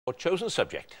Your chosen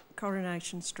subject.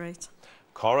 Coronation Street.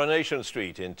 Coronation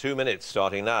Street in 2 minutes,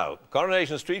 starting now.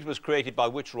 Coronation Street was created by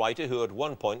which writer who at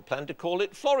one point planned to call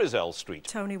it Florizel Street?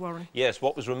 Tony Warren. Yes,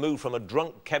 what was removed from a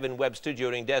drunk Kevin Webster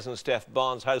during Des and Steph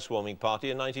Barnes' housewarming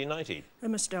party in 1990? A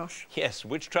moustache. Yes,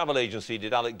 which travel agency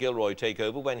did Alec Gilroy take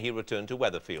over when he returned to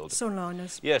Weatherfield?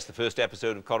 Sunliners. Yes, the first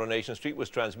episode of Coronation Street was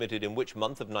transmitted in which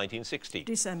month of 1960?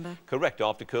 December. Correct.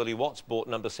 After Curly Watts bought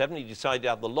number 7, he decided to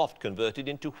have the loft converted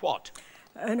into what?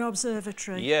 An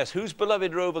observatory. Yes, whose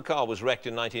beloved Rover car was wrecked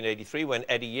in 1983 when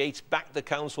Eddie Yates backed the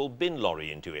council bin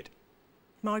lorry into it?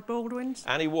 Mike Baldwin's.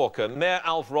 Annie Walker. Mayor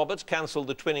Alf Roberts cancelled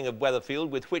the twinning of Weatherfield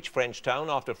with which French town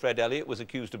after Fred Elliott was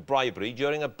accused of bribery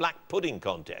during a black pudding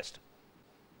contest?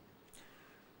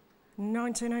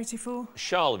 1984.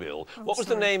 Charleville. What was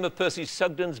the name of Percy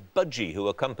Sugden's budgie who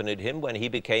accompanied him when he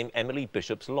became Emily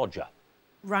Bishop's lodger?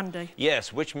 Randy.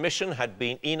 Yes, which mission had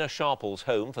been Ina Sharple's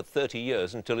home for 30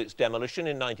 years until its demolition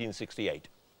in 1968?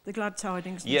 The Glad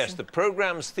Tidings mission. Yes, the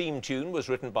programme's theme tune was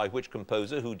written by which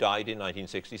composer who died in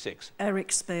 1966?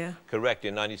 Eric Spear. Correct.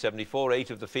 In 1974,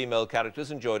 8 of the female characters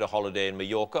enjoyed a holiday in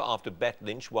Mallorca after Bette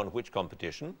Lynch won which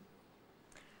competition?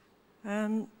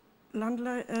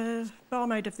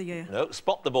 Barmaid of the Year. No,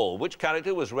 Spot the Ball. Which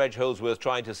character was Reg Holdsworth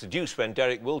trying to seduce when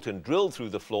Derek Wilton drilled through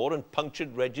the floor and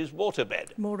punctured Reg's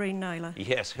waterbed? Maureen Naylor.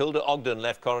 Yes, Hilda Ogden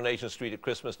left Coronation Street at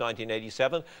Christmas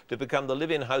 1987 to become the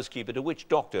live-in housekeeper to which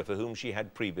doctor for whom she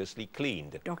had previously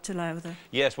cleaned? Dr. Lowther.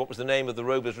 Yes, what was the name of the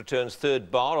Rovers Returns' third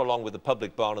bar, along with the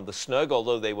public bar and the Snug,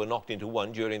 although they were knocked into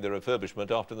one during the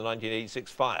refurbishment after the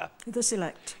 1986 fire? The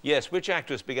Select. Yes, which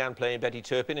actress began playing Betty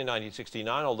Turpin in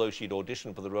 1969, although she'd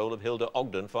auditioned for the role of Hilda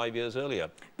Ogden 5 years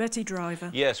earlier? Betty Driver.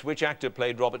 Yes, which actor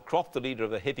played Robert Croft, the leader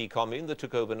of a hippie commune that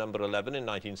took over number 11 in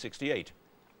 1968?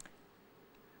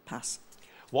 Pass.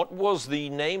 What was the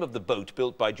name of the boat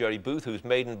built by Jerry Booth whose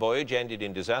maiden voyage ended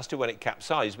in disaster when it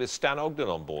capsized with Stan Ogden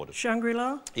on board?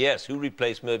 Shangri-La. Yes, who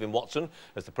replaced Mervyn Watson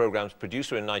as the programme's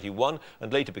producer in 91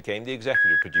 and later became the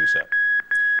executive producer?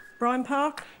 Brian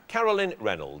Park. Carolyn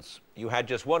Reynolds. You had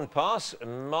just one pass.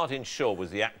 Martin Shaw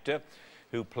was the actor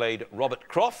who played Robert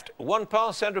Croft. One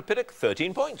pass, Sandra Pittock,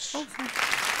 13 points. Oh,